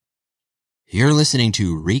You're listening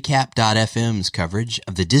to Recap.fm's coverage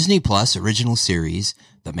of the Disney Plus original series,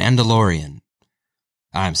 The Mandalorian.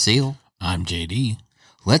 I'm Seale. I'm JD.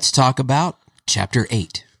 Let's talk about Chapter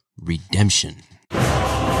 8, Redemption.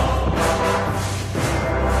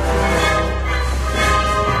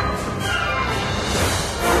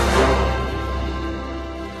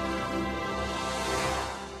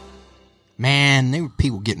 Man, there were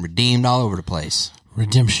people getting redeemed all over the place.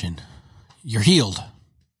 Redemption. You're healed.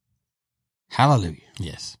 Hallelujah.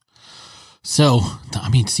 Yes. So,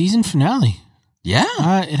 season finale. Yeah.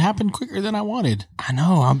 It happened quicker than I wanted. I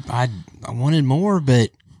know. I wanted more, but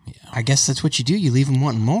I guess that's what you do. You leave them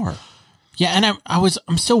wanting more. Yeah, and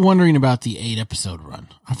I'm still wondering about the 8-episode run.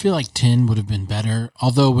 I feel like 10 would have been better.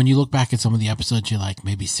 Although when you look back at some of the episodes, you're like,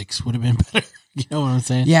 maybe 6 would have been better. You know what I'm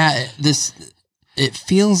saying? Yeah, it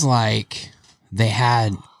feels like they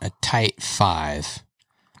had a tight 5.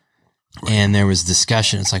 Right. And there was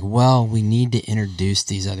discussion. It's like, well, we need to introduce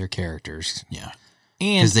these other characters. Yeah.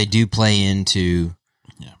 Because they do play into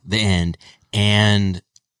the end. And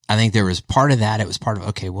I think there was part of that. It was part of,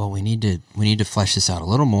 okay, well, we need to flesh this out a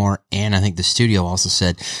little more. And I think the studio also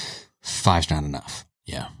said 5's not enough.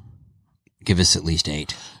 Yeah. Give us at least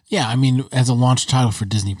 8. Yeah. As a launch title for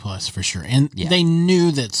Disney Plus for sure. And they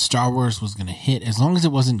knew that Star Wars was going to hit as long as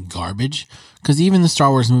it wasn't garbage. Because even the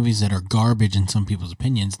Star Wars movies that are garbage in some people's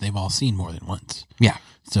opinions, they've all seen more than once. Yeah.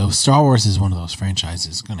 So Star Wars is one of those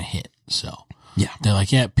franchises going to hit. So yeah, they're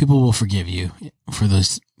like, yeah, people will forgive you for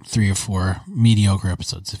those 3 or 4 mediocre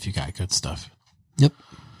episodes if you got good stuff. Yep.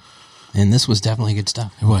 And this was definitely good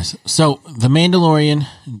stuff. It was. So the Mandalorian,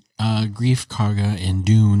 Greef Karga, and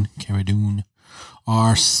Cara Dune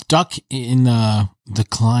are stuck in the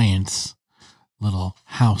client's little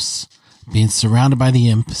house, being surrounded by the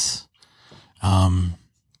imps. And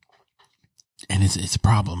it's a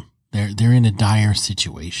problem. They're in a dire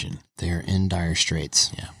situation. They're in dire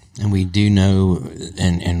straits. Yeah. And we do know,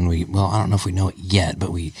 and we, well, I don't know if we know it yet,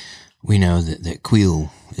 but we know that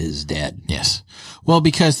Queel is dead. Yes. Well,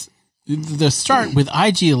 because the start with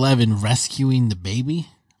IG-11 rescuing the baby.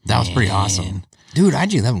 That was pretty awesome. Dude,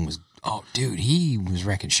 IG-11 he was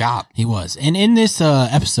wrecking shop. He was. And in this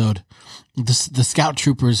episode, the scout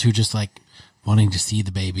troopers who just like wanting to see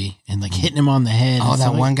the baby and like hitting him on the head. Oh,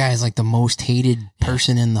 that one guy is like the most hated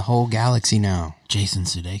person in the whole galaxy now. Jason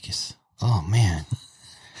Sudeikis. Oh, man.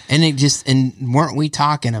 And weren't we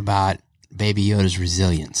talking about Baby Yoda's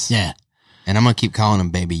resilience? Yeah. And I'm going to keep calling him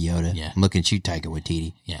Baby Yoda. Yeah. I'm looking at you, Taika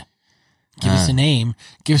Waititi. Yeah. Give us a name.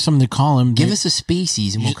 Give us something to call him. Give us a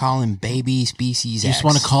species and we'll call him Baby Species X. You just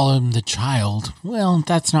want to call him the child. Well,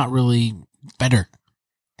 that's not really better.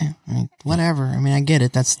 Whatever. I get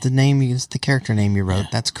it. That's the name. It's the character name you wrote. Yeah.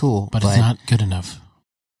 That's cool. But it's not good enough.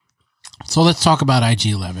 So let's talk about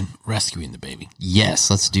IG-11 rescuing the baby. Yes,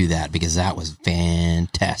 let's do that because that was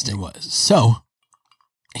fantastic. It was. So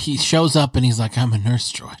he shows up and he's like, I'm a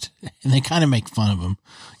nurse droid. And they kind of make fun of him,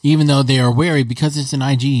 even though they are wary because it's an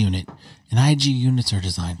IG unit. And IG units are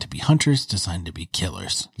designed to be hunters, designed to be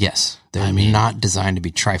killers. Yes. They're not designed to be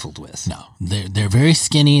trifled with. No. They're very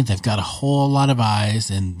skinny. They've got a whole lot of eyes.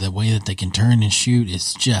 And the way that they can turn and shoot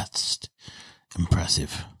is just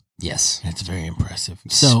impressive. Yes. It's very impressive.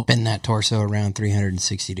 So spin that torso around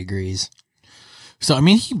 360 degrees. So,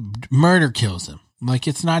 he murder kills him. Like,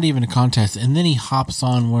 it's not even a contest. And then he hops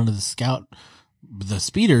on one of the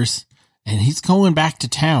speeders, and he's going back to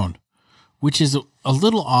town, which is a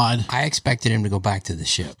little odd. I expected him to go back to the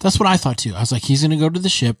ship. That's what I thought, too. I was like, he's going to go to the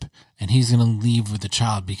ship, and he's going to leave with the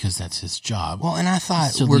child because that's his job. Well, and I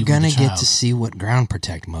thought we're going to get to see what ground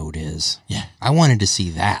protect mode is. Yeah. I wanted to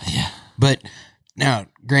see that. Yeah. But now,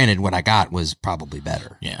 granted, what I got was probably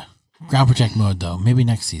better. Yeah. Ground protect mode, though. Maybe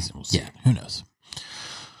next season we'll see. Yeah. Who knows?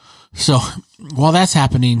 So while that's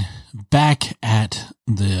happening, back at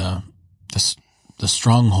the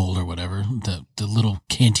stronghold or whatever, the little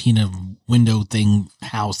cantina window thing,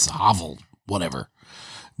 house, hovel, whatever,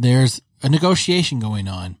 there's a negotiation going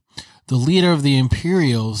on. The leader of the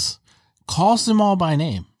Imperials calls them all by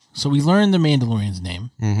name. So we learn the Mandalorian's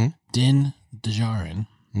name, Din Djarin.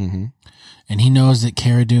 Mm-hmm. And he knows that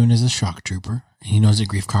Cara Dune is a shock trooper. He knows that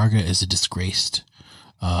Greef Karga is a disgraced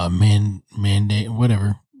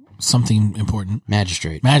something important.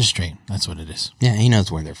 Magistrate. That's what it is. Yeah, he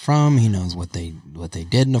knows where they're from. He knows what they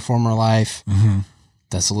did in a former life. Mm-hmm.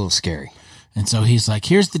 That's a little scary. And so he's like,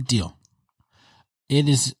 here's the deal. It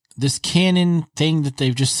is this cannon thing that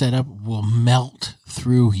they've just set up will melt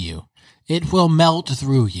through you. It will melt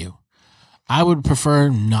through you. I would prefer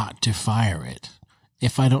not to fire it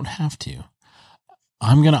if I don't have to.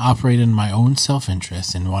 I'm going to operate in my own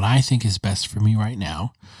self-interest, and what I think is best for me right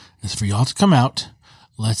now is for y'all to come out.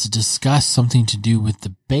 let's discuss something to do with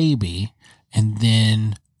the baby, and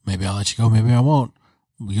then maybe I'll let you go, maybe I won't.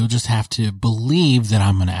 You'll just have to believe that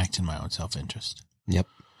I'm going to act in my own self-interest. Yep.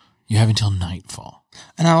 You have until nightfall.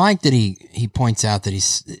 And I like that he points out that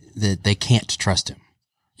that they can't trust him.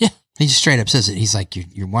 Yeah. He just straight up says it. He's like,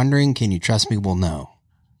 you're wondering, can you trust me? Well, no,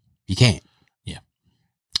 you can't. Yeah.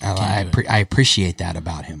 I appreciate that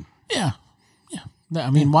about him. Yeah. Yeah.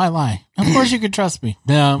 I mean, why lie? Of course you can trust me.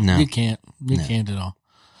 No, you can't. You can't at all.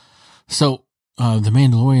 So, the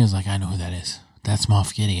Mandalorian's like, I know who that is. That's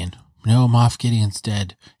Moff Gideon. No, Moff Gideon's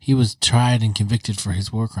dead. He was tried and convicted for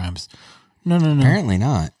his war crimes. No. Apparently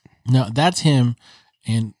not. No, that's him.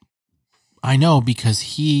 And I know because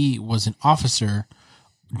he was an officer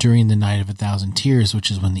during the Night of 1,000 Tears, which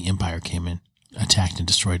is when the Empire came in, attacked and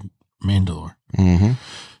destroyed Mandalore. Mm-hmm.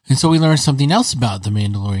 And so we learned something else about the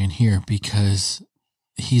Mandalorian here, because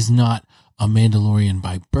he's not a Mandalorian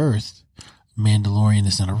by birth. Mandalorian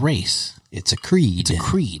is not a race. It's a creed. It's a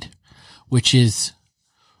creed, which is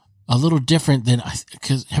a little different than,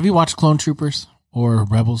 because have you watched Clone Troopers or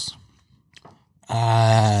Rebels?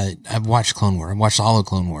 I've watched Clone Wars. I've watched all of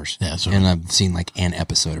Clone Wars. Yeah, and I've seen like an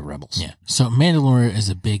episode of Rebels. Yeah. So Mandalorian is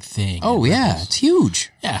a big thing. Oh yeah, it's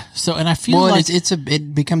huge. Yeah. So, and I feel like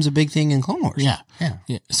it becomes a big thing in Clone Wars. Yeah.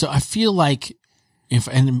 Yeah. So I feel like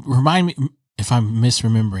remind me if I'm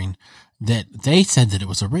misremembering that they said that it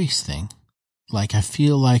was a race thing. Like, I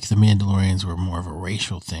feel like the Mandalorians were more of a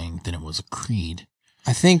racial thing than it was a creed.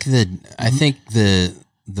 I think the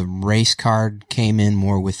race card came in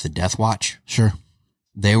more with the Death Watch. Sure.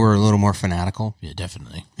 They were a little more fanatical. Yeah,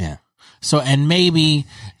 definitely. Yeah. So, and maybe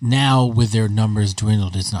now with their numbers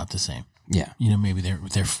dwindled, it's not the same. Yeah. You know, maybe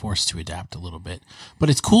they're forced to adapt a little bit. But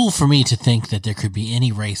it's cool for me to think that there could be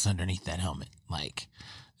any race underneath that helmet. Like,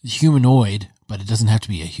 humanoid, but it doesn't have to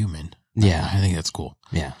be a human. Yeah. I think that's cool.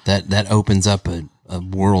 Yeah. That opens up a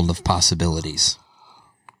world of possibilities.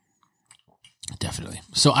 Definitely.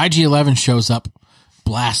 So IG-11 shows up,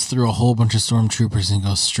 blasts through a whole bunch of stormtroopers, and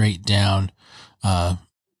goes straight down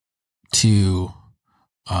to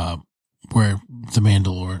where the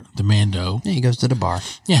Mando. Yeah, he goes to the bar.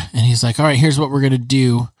 Yeah, and he's like, all right, here's what we're going to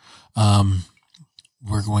do.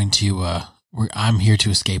 We're going to, I'm here to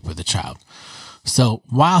escape with the child. So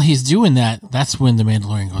while he's doing that, that's when the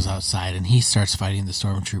Mandalorian goes outside and he starts fighting the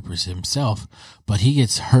stormtroopers himself, but he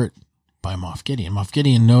gets hurt by Moff Gideon. Moff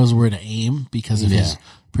Gideon knows where to aim because of his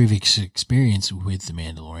previous experience with the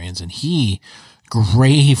Mandalorians, and he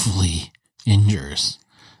gravely injures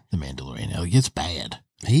the Mandalorian. It gets bad.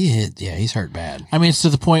 He's hurt bad. I mean, it's to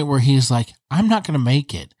the point where he's like, I'm not going to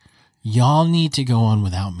make it. Y'all need to go on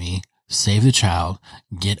without me. Save the child.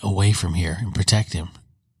 Get away from here and protect him.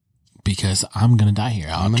 Because I'm going to die here.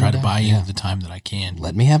 I'll try to buy you the time that I can.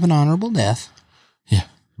 Let me have an honorable death. Yeah.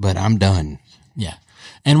 But I'm done. Yeah.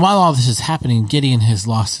 And while all this is happening, Gideon has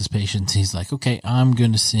lost his patience. He's like, okay, I'm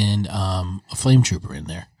going to send a flame trooper in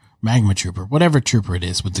there. Magma trooper. Whatever trooper it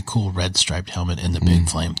is with the cool red striped helmet and the big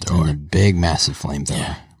flamethrower. And the big, massive flamethrower.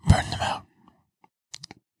 Yeah. Burn them out.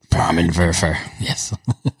 Flammenwerfer. Yes.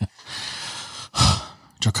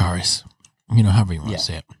 Dracarys. You know, however you want to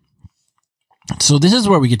say it. So this is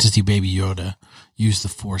where we get to see Baby Yoda use the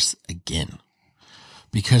Force again.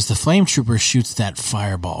 Because the flame trooper shoots that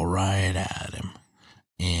fireball right at him.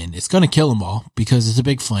 And it's going to kill them all because it's a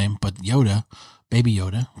big flame. But Yoda, Baby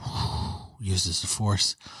Yoda, uses the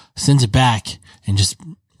Force, sends it back, and just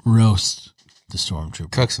roasts the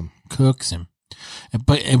stormtrooper. Cooks him.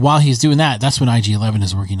 But while he's doing that, that's when IG-11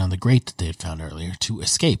 is working on the grate that they had found earlier to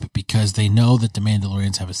escape, because they know that the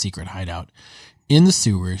Mandalorians have a secret hideout in the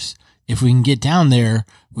sewers. If we can get down there,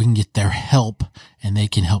 we can get their help, and they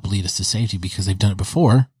can help lead us to safety because they've done it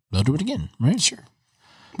before. They'll do it again, right? Sure.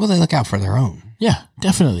 Well, they look out for their own. Yeah,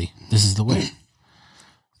 definitely. This is the way.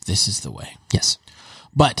 This is the way. Yes.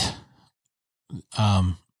 But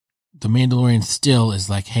the Mandalorian still is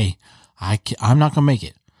like, hey, I'm not going to make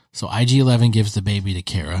it. So IG-11 gives the baby to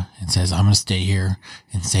Kara and says, I'm going to stay here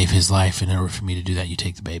and save his life. And in order for me to do that, you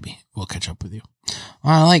take the baby. We'll catch up with you.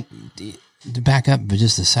 Well, I like to back up for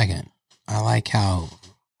just a second. I like how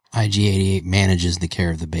IG-88 manages the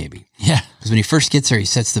care of the baby. Yeah. Because when he first gets there, he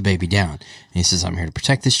sets the baby down. And he says, I'm here to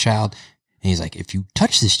protect this child. And he's like, if you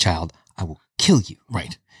touch this child, I will kill you.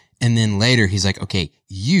 Right. And then later, he's like, okay,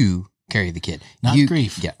 you carry the kid. Not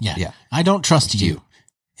Grief. Yeah. I don't trust you.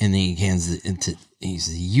 And then he hands it into, he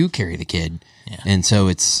says, you carry the kid. Yeah. And so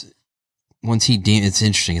it's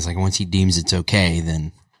interesting. It's like once he deems it's okay,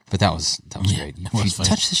 then, but that was great. If you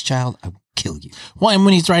touch this child, I will kill you. Well, and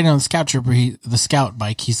when he's riding on the scout trooper, the scout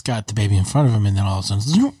bike, he's got the baby in front of him, and then all of a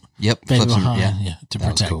sudden, yep, baby flips him, to that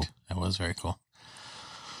protect. was cool. That was very cool.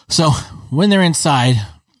 So when they're inside,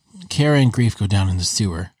 Kara and Grief go down in the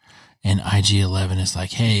sewer, and IG-11 is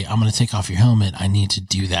like, hey, I'm going to take off your helmet. I need to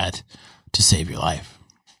do that to save your life.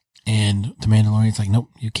 And the Mandalorian's like, nope,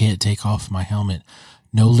 you can't take off my helmet.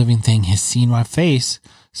 No living thing has seen my face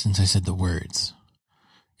since I said the words.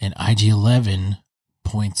 And IG-11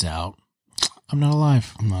 points out, I'm not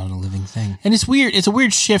alive. I'm not a living thing. And it's weird. It's a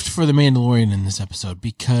weird shift for the Mandalorian in this episode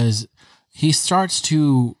because he starts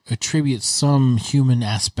to attribute some human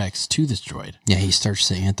aspects to this droid. Yeah, he starts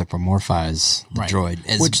to anthropomorphize the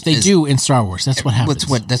droid. Which they do in Star Wars. That's what happens.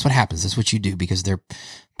 That's what happens. That's what you do because their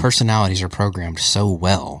personalities are programmed so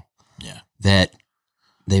well that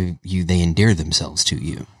they endear themselves to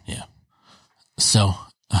you. Yeah. So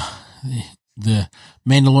the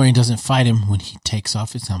Mandalorian doesn't fight him when he takes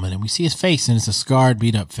off his helmet, and we see his face, and it's a scarred,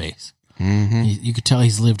 beat-up face. Mm-hmm. You could tell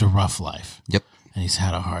he's lived a rough life. Yep. And he's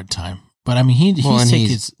had a hard time. But I mean, he's taken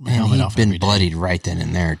his helmet off. He'd been bloodied right then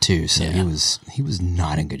and there too, so he was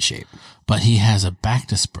not in good shape. But he has a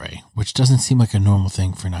Bacta spray, which doesn't seem like a normal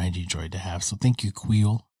thing for an IG droid to have. So thank you,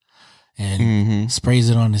 Queel. And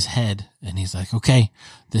sprays it on his head, and he's like, okay,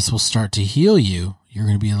 this will start to heal you. You're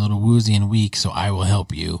going to be a little woozy and weak, so I will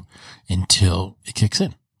help you until it kicks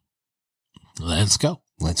in. Let's go.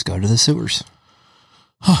 Let's go to the sewers.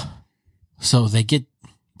 So they get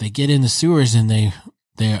in the sewers, and they're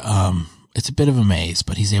it's a bit of a maze,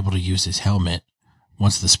 but he's able to use his helmet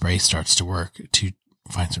once the spray starts to work to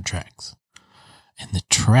find some tracks. And the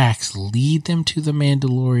tracks lead them to the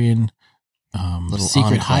Mandalorian little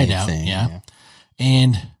secret hideout thing, yeah.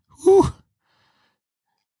 And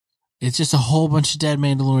it's just a whole bunch of dead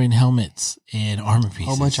Mandalorian helmets and armor pieces. A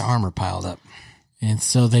whole bunch of armor piled up. And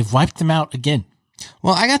so they've wiped them out again.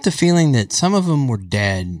 Well, I got the feeling that some of them were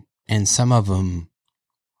dead and some of them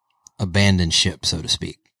abandoned ship, so to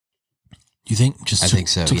speak. You think I think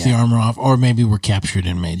so, took the armor off, or maybe were captured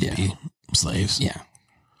and made to be slaves? Yeah.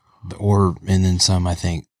 And then some, I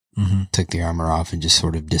think, took the armor off and just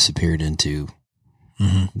sort of disappeared into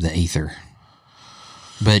the ether.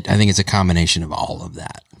 But I think it's a combination of all of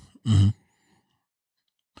that. Mm-hmm.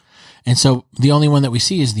 And so the only one that we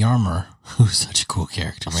see is the armorer, who's such a cool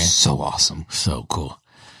character, man. So awesome. So cool.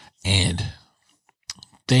 And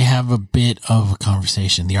they have a bit of a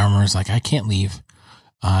conversation. The armorer's like, I can't leave.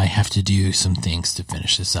 I have to do some things to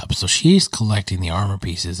finish this up. So she's collecting the armor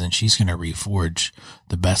pieces, and she's going to reforge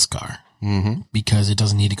the Beskar. Because it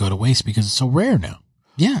doesn't need to go to waste because it's so rare now.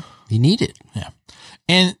 Yeah, you need it. Yeah.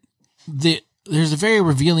 And there's a very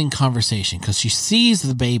revealing conversation because she sees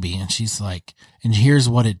the baby and she's like, and here's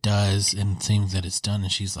what it does and things that it's done.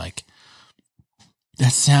 And she's like,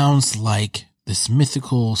 that sounds like this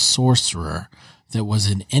mythical sorcerer that was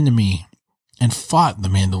an enemy and fought the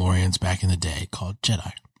Mandalorians back in the day called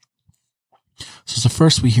Jedi. So it's the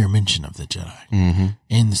first we hear mention of the Jedi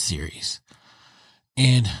in the series.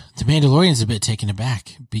 And the Mandalorian's a bit taken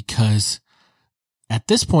aback because at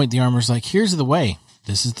this point, the armor's like, here's the way.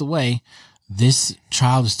 This is the way. This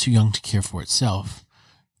child is too young to care for itself.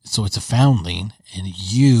 So it's a foundling, and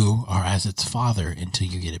you are as its father until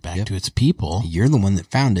you get it back to its people. You're the one that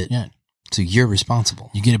found it. Yeah. So you're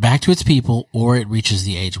responsible. You get it back to its people, or it reaches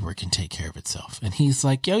the age where it can take care of itself. And he's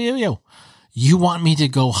like, yo. You want me to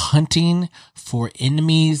go hunting for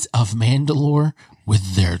enemies of Mandalore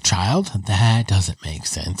with their child? That doesn't make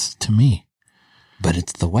sense to me. But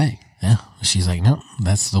it's the way. Yeah. She's like, no,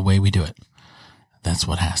 that's the way we do it. That's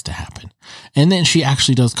what has to happen. And then she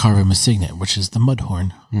actually does carve him a signet, which is the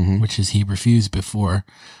Mudhorn, which is he refused before,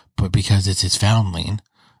 but because it's his foundling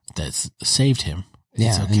that's saved him.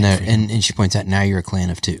 Yeah. Okay, and she points out, now you're a clan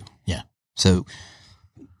of two. Yeah. So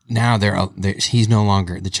now he's no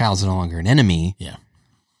longer, the child's no longer an enemy. Yeah.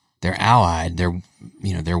 They're allied. They're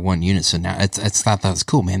one unit. So now it's thought that was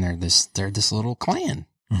cool, man. They're this little clan.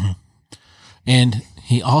 Mm-hmm. And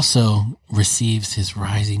he also receives his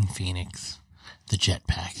Rising Phoenix, the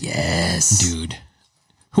jetpack. Yes. Dude.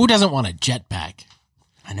 Who doesn't want a jetpack?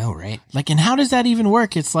 I know, right? Like, and how does that even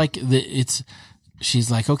work? It's like,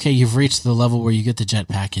 she's like, okay, you've reached the level where you get the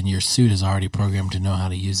jetpack and your suit is already programmed to know how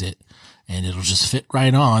to use it. And it'll just fit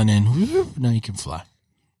right on and whoop, now you can fly.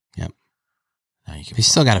 Yep. Now you can You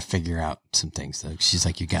still got to figure out some things, though. She's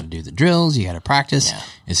like, you got to do the drills. You got to practice. Yeah.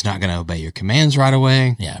 It's not going to obey your commands right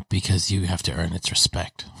away. Yeah, because you have to earn its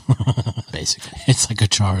respect. Basically. It's like a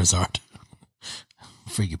Charizard.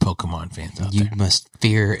 For you Pokemon fans out there. You must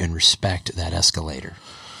fear and respect that escalator.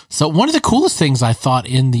 So one of the coolest things I thought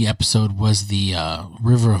in the episode was the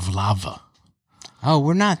river of lava. Oh,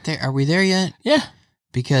 we're not there. Are we there yet? Yeah.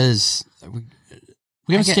 Because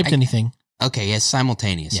we haven't skipped anything. Okay, yes,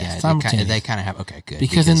 simultaneous. Yeah, simultaneous. They kind of have, okay, good.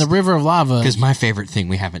 Because in the river of lava... Because my favorite thing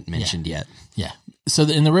we haven't mentioned yet. Yeah. so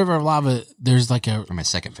in the River of Lava, there's like my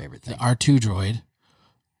second favorite thing. R2 droid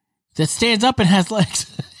that stands up and has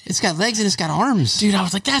legs. It's got legs and it's got arms. Dude, I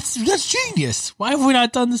was like, that's genius. Why have we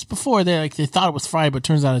not done this before? They thought it was Fry, but it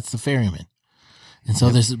turns out it's the ferryman. And so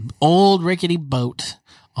this old rickety boat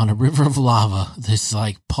on a river of lava, this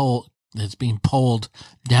like pole that's being poled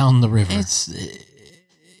down the river.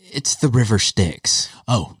 It's the river Styx.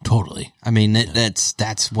 Oh, totally. I mean,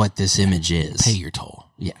 that's what this image is. Pay your toll.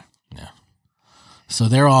 Yeah. Yeah. So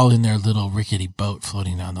they're all in their little rickety boat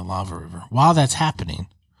floating down the lava river. While that's happening,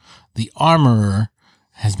 the armorer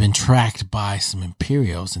has been tracked by some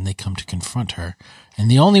Imperials, and they come to confront her.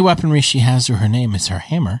 And the only weaponry she has to her name is her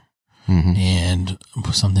hammer and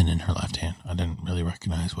something in her left hand. I didn't really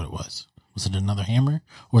recognize what it was. Was it another hammer?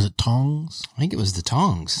 Or was it tongs? I think it was the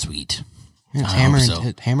tongs. Sweet. Yeah,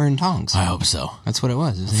 it's hammer and tongs. I hope so. That's what it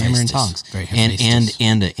was. It was hammer and tongs. Very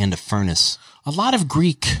and a furnace. A lot of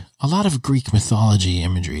Greek mythology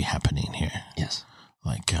imagery happening here. Yes.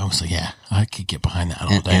 Like, I was like, yeah, I could get behind that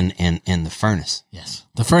all day. And the furnace. Yes.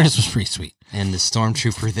 The furnace was pretty sweet. And the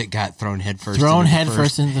stormtrooper that got thrown headfirst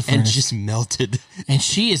into the furnace. And just melted. And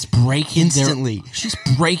she is breaking instantly. She's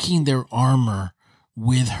breaking their armor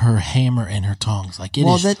with her hammer and her tongs. Like, it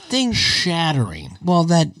is that thing shattering. Well,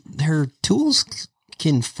 that her tools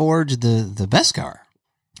can forge the Beskar.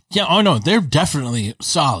 Yeah, oh no, they're definitely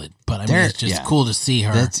solid. But I mean, it's just cool to see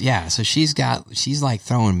her. So she's like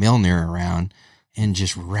throwing Mjolnir around and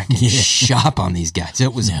just wrecking shop on these guys.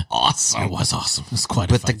 It was awesome. It was awesome. It was quite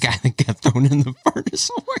But the guy that got thrown in the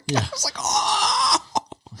furnace, oh my God, I was like, oh!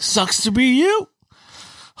 Sucks to be you.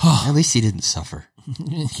 At least he didn't suffer.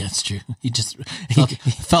 Yeah, that's true. He just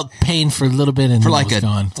felt pain for a little bit and for then like was a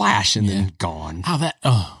gone. flash and then gone.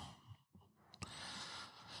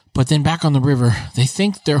 But then back on the river, they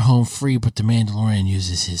think they're home free, but the Mandalorian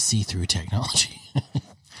uses his see-through technology.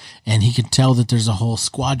 And he can tell that there's a whole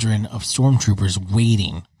squadron of stormtroopers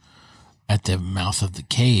waiting at the mouth of the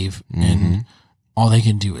cave, and all they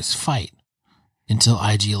can do is fight until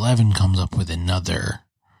IG-11 comes up with another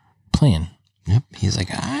plan. Yep. He's like,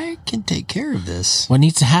 I can take care of this. What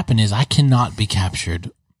needs to happen is I cannot be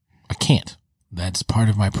captured. I can't. That's part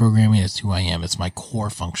of my programming. It's who I am. It's my core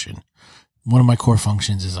function. One of my core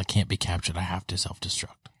functions is I can't be captured. I have to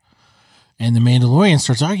self-destruct. And the Mandalorian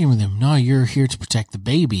starts arguing with him. No, you're here to protect the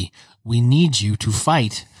baby. We need you to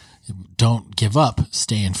fight. Don't give up.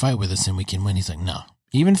 Stay and fight with us and we can win. He's like, no.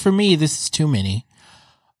 Even for me, this is too many.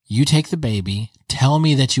 You take the baby. Tell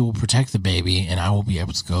me that you will protect the baby and I will be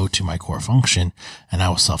able to go to my core function and I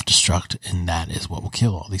will self-destruct. And that is what will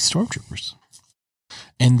kill all these stormtroopers.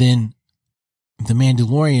 And then the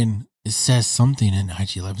Mandalorian says something and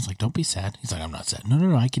IG-11's like, don't be sad. He's like, I'm not sad.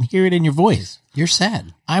 No. I can hear it in your voice. You're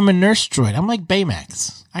sad. I'm a nurse droid. I'm like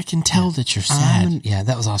Baymax. I can tell that you're sad.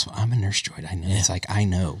 That was awesome. I'm a nurse droid. I know. Yeah. It's like, I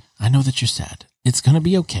know that you're sad. It's going to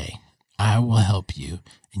be okay. I will help you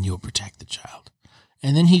and you'll protect the child.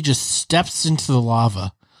 And then he just steps into the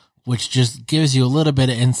lava, which just gives you a little bit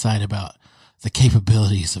of insight about the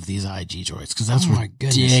capabilities of these IG droids, because that's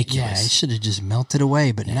ridiculous. Yeah, it should have just melted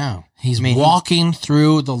away, but no. He's walking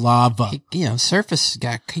through the lava. Surface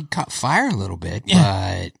he caught fire a little bit,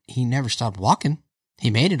 but he never stopped walking.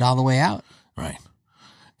 He made it all the way out. Right.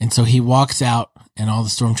 And so he walks out, and all the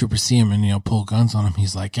stormtroopers see him and, pull guns on him.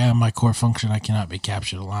 He's like, my core function, I cannot be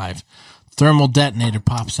captured alive. Thermal detonator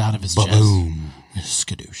pops out of his chest. Boom.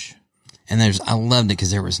 Skadoosh. And I loved it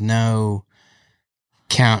because there was no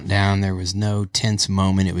countdown. There was no tense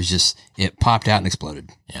moment. It was just, it popped out and exploded.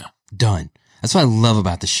 Yeah. Done. That's what I love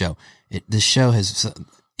about the show. The show has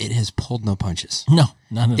pulled no punches. No,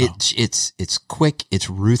 none at all. It's quick. It's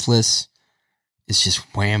ruthless. It's just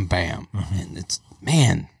wham, bam. And it's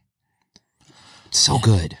so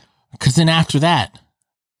good. Because then after that,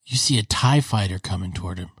 you see a TIE fighter coming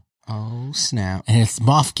toward him. Oh, snap. And it's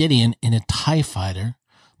Moff Gideon in a TIE fighter.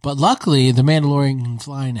 But luckily, the Mandalorian can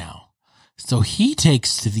fly now. So he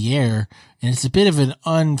takes to the air, and it's a bit of an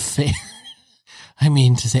unfair,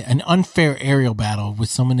 an unfair aerial battle with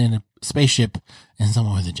someone in a spaceship and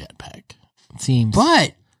someone with a jetpack. It seems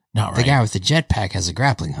but not right. The guy with the jetpack has a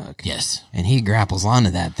grappling hook. Yes. And he grapples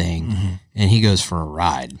onto that thing, and he goes for a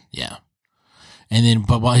ride. Yeah. And then,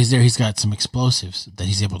 but while he's there, he's got some explosives that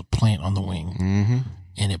he's able to plant on the wing. Mm-hmm.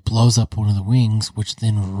 And it blows up one of the wings, which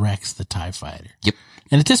then wrecks the TIE fighter. Yep.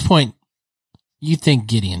 And at this point, you think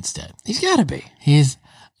Gideon's dead. He's got to be. He's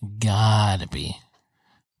got to be.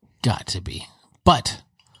 Got to be. But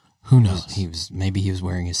who knows? Maybe he was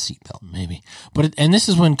wearing his seatbelt. Maybe. And this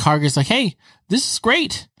is when Karga's like, hey, this is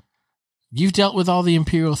great. You've dealt with all the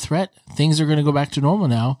Imperial threat. Things are going to go back to normal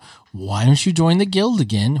now. Why don't you join the guild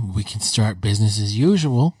again? We can start business as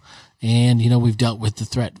usual. And, we've dealt with the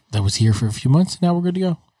threat that was here for a few months. And now we're good to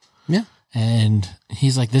go. Yeah. And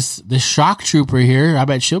he's like, this shock trooper here, I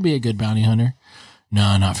bet she'll be a good bounty hunter.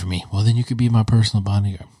 No, not for me. Well, then you could be my personal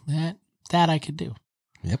bodyguard. That I could do.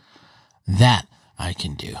 Yep. That I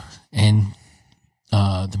can do. And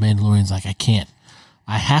the Mandalorian's like, I can't.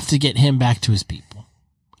 I have to get him back to his people.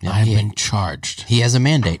 Yep, I've been charged. He has a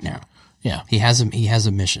mandate now. Yeah. He has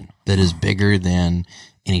a mission that is bigger than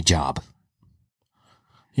any job.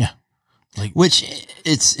 Yeah. Which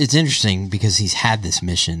it's interesting because he's had this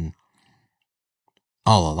mission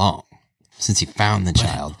all along since he found the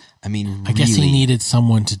child. I mean, I guess he needed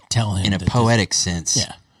someone to tell him in a poetic sense.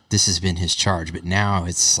 Yeah. This has been his charge, but now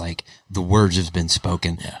it's like the words have been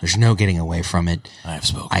spoken. Yeah. There's no getting away from it. I have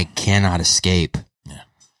spoken. I cannot escape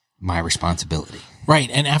my responsibility. Right.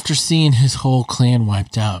 And after seeing his whole clan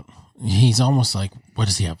wiped out, he's almost like, what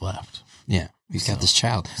does he have left? Yeah. He's got this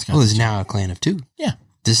child. There's now a clan of 2. Yeah.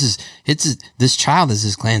 This child is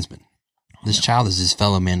his clansman. This child is his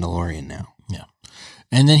fellow Mandalorian now. Yeah.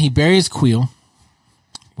 And then he buries Queel,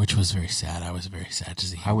 which was very sad. I was very sad to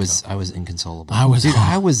see him I was inconsolable. I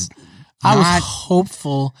was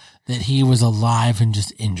hopeful that he was alive and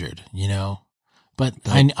just injured, But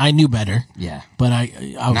I knew better. Yeah. But I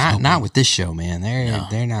was not with this show, man.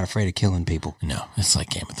 They're not afraid of killing people. No, it's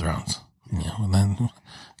like Game of Thrones. And then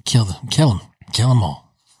kill them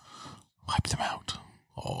all. Wipe them out.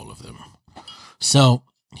 All of them. So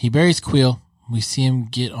he buries Queel. We see him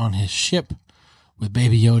get on his ship with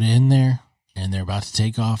Baby Yoda in there, and they're about to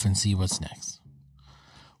take off and see what's next.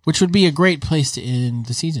 Which would be a great place to end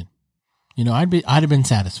the season. I'd have been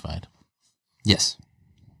satisfied. Yes.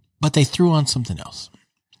 But they threw on something else.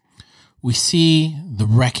 We see the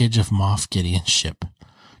wreckage of Moff Gideon's ship.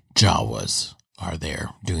 Jawas are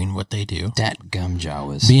there doing what they do. Dat gum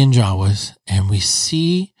Jawas. Being Jawas. And we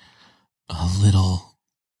see a little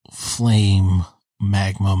flame,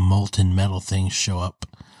 magma, molten metal thing show up.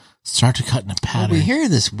 Start to cut in a pattern. Well, we hear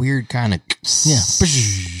this weird kind of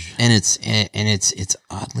and it's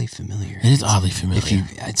oddly familiar. It is oddly familiar.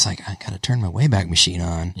 It's like I gotta turn my Wayback Machine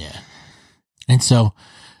on. Yeah. And so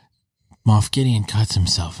Moff Gideon cuts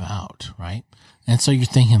himself out, right? And so you're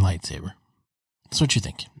thinking lightsaber. That's what you're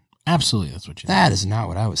thinking. Absolutely, that's what you're thinking. That is not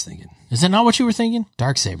what I was thinking. Is that not what you were thinking?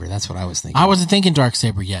 Darksaber, that's what I was thinking. I wasn't thinking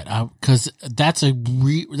Darksaber yet, because that's a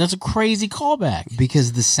crazy callback.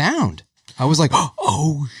 Because the sound. I was like,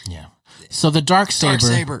 oh. Yeah. So the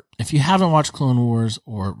Darksaber, if you haven't watched Clone Wars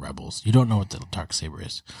or Rebels, you don't know what the Darksaber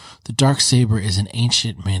is. The Darksaber is an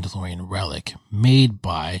ancient Mandalorian relic made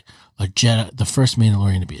by a Jedi, the first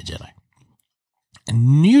Mandalorian to be a Jedi.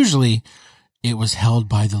 And usually it was held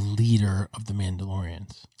by the leader of the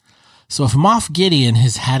Mandalorians. So if Moff Gideon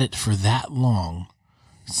has had it for that long,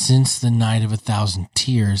 since the Night of 1,000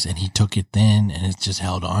 Tears, and he took it then and it's just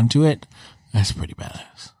held on to it, that's pretty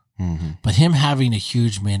badass. Mm-hmm. But him having a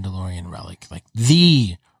huge Mandalorian relic, like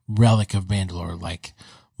the relic of Mandalore, like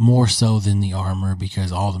more so than the armor,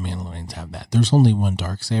 because all the Mandalorians have that. There's only one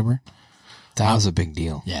Darksaber. That was a big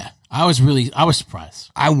deal. Yeah. I was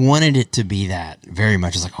surprised. I wanted it to be that very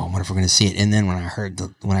much. I was like, oh, I wonder if we're going to see it. And then when I heard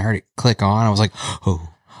it click on, I was like, oh.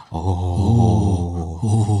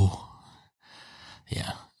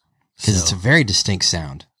 Yeah. Because it's a very distinct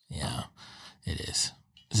sound. Yeah, it is.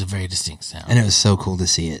 It's a very distinct sound. And it was so cool to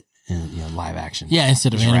see it in live action. Yeah,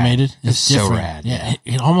 instead of animated. It's so rad. Yeah.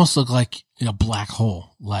 It almost looked like a black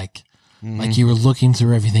hole. Like you were looking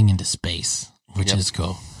through everything into space, which is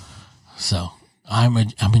cool. So I'm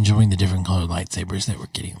enjoying the different colored lightsabers that we're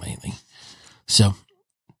getting lately. So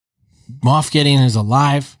Moff Gideon is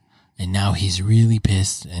alive, and now he's really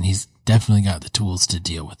pissed, and he's definitely got the tools to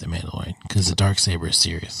deal with the Mandalorian, because the Darksaber is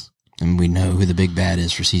serious. And we know who the big bad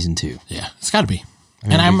is for season 2. Yeah, it's got to be.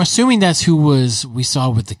 And I'm assuming that's who we saw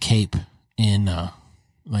with the cape in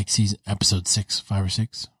episode 6, 5 or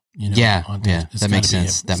 6. Yeah. That makes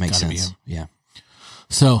sense. That makes sense. Yeah.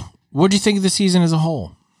 So, what do you think of the season as a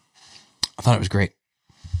whole? I thought it was great.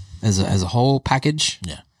 As a whole package.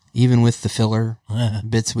 Yeah. Even with the filler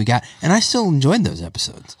bits we got. And I still enjoyed those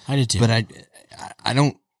episodes. I did too. But I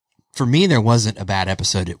don't, for me, there wasn't a bad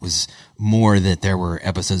episode. It was more that there were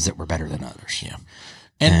episodes that were better than others. Yeah.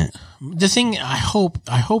 And the thing, I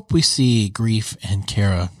hope we see Grief and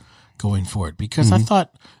Kara going forward, because I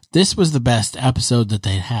thought this was the best episode that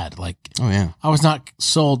they had. Like, oh yeah, I was not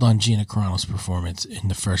sold on Gina Carano's performance in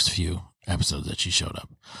the first few episodes that she showed up,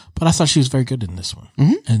 but I thought she was very good in this one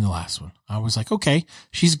and the last one. I was like, okay,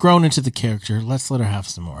 she's grown into the character. Let's let her have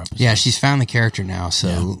some more episodes. Yeah, she's found the character now,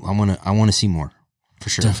 so I want to see more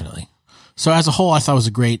for sure. Definitely. So as a whole, I thought it was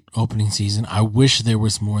a great opening season. I wish there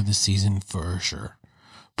was more this season for sure.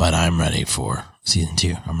 But I'm ready for season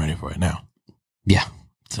 2. I'm ready for it now. Yeah.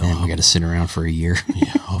 So and we got to sit around for a year.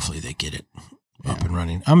 Yeah, hopefully they get it up and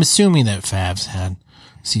running. I'm assuming that Favs had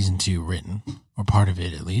season 2 written, or part of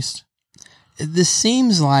it at least. This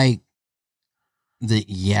seems like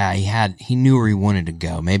he knew where he wanted to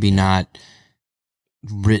go. Maybe not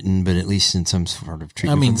written, but at least in some sort of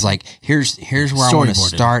treatment. I mean, it's like, here's where I want to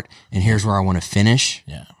start, and here's where I want to finish.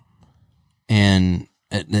 Yeah. And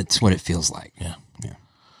that's what it feels like. Yeah.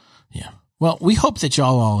 Well, we hope that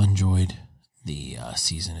y'all all enjoyed the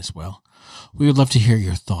season as well. We would love to hear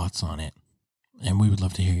your thoughts on it, and we would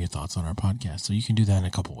love to hear your thoughts on our podcast. So you can do that in a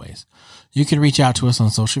couple ways. You can reach out to us on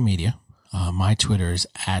social media. My Twitter is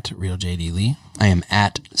 @RealJDLee. I am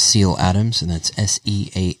 @Seale Adams, and that's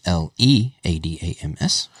SealeAdams.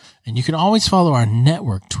 And you can always follow our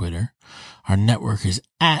network Twitter. Our network is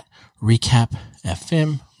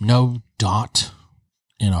 @RecapFM. No dot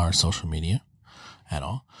in our social media at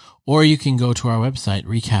all. Or you can go to our website,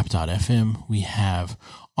 recap.fm. We have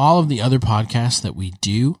all of the other podcasts that we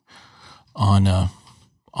do on the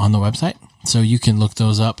website. So you can look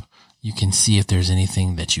those up. You can see if there's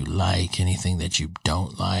anything that you like, anything that you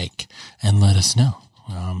don't like, and let us know.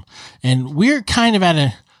 And we're kind of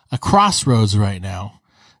at a crossroads right now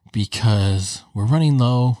because we're running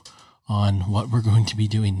low on what we're going to be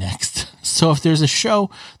doing next. So if there's a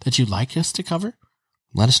show that you'd like us to cover,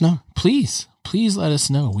 let us know. Please let us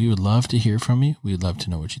know. We would love to hear from you. We'd love to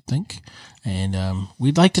know what you think. And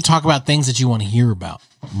we'd like to talk about things that you want to hear about.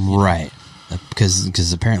 Right.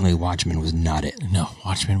 Because apparently Watchmen was not it. No,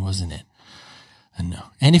 Watchmen wasn't it. No.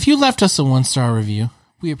 And if you left us a 1-star review,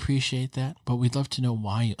 we appreciate that. But we'd love to know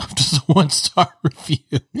why you left us a 1-star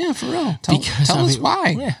review. Yeah, for real. Tell us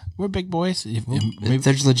why. Yeah, we're big boys. If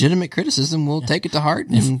there's legitimate criticism, we'll take it to heart.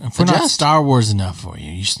 And if we're not Star Wars enough for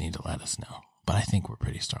you, you just need to let us know. But I think we're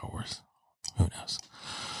pretty Star Wars. Who knows?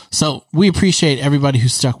 So we appreciate everybody who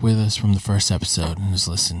stuck with us from the first episode and has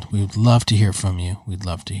listened. We would love to hear from you. We'd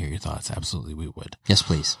love to hear your thoughts. Absolutely, we would. Yes,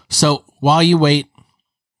 please. So while you wait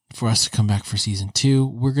for us to come back for season 2,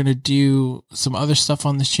 we're going to do some other stuff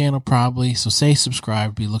on this channel probably. So say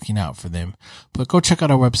subscribe, be looking out for them. But go check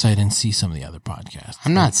out our website and see some of the other podcasts.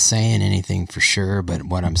 I'm not saying anything for sure, but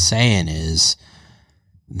what I'm saying is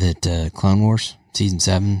that Clone Wars Season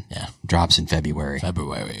 7 drops in February.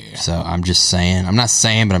 So I'm just saying. I'm not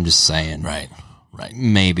saying, but I'm just saying. Right.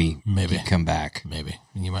 Maybe come back. Maybe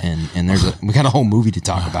you might. And we got a whole movie to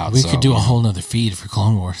talk about. We could do a whole nother feed for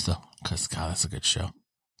Clone Wars though, because God, that's a good show.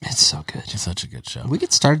 It's so good. It's such a good show. We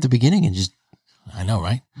could start at the beginning and just. I know,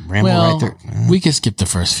 right? Ramble right there. We could skip the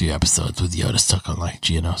first few episodes with Yoda stuck on like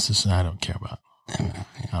Geonosis, and I don't care about. I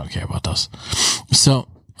don't care about those. So,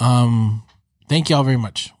 thank you all very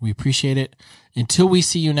much. We appreciate it. Until we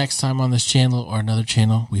see you next time on this channel or another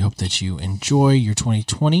channel, we hope that you enjoy your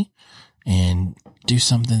 2020 and do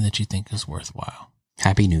something that you think is worthwhile.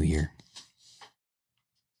 Happy New Year.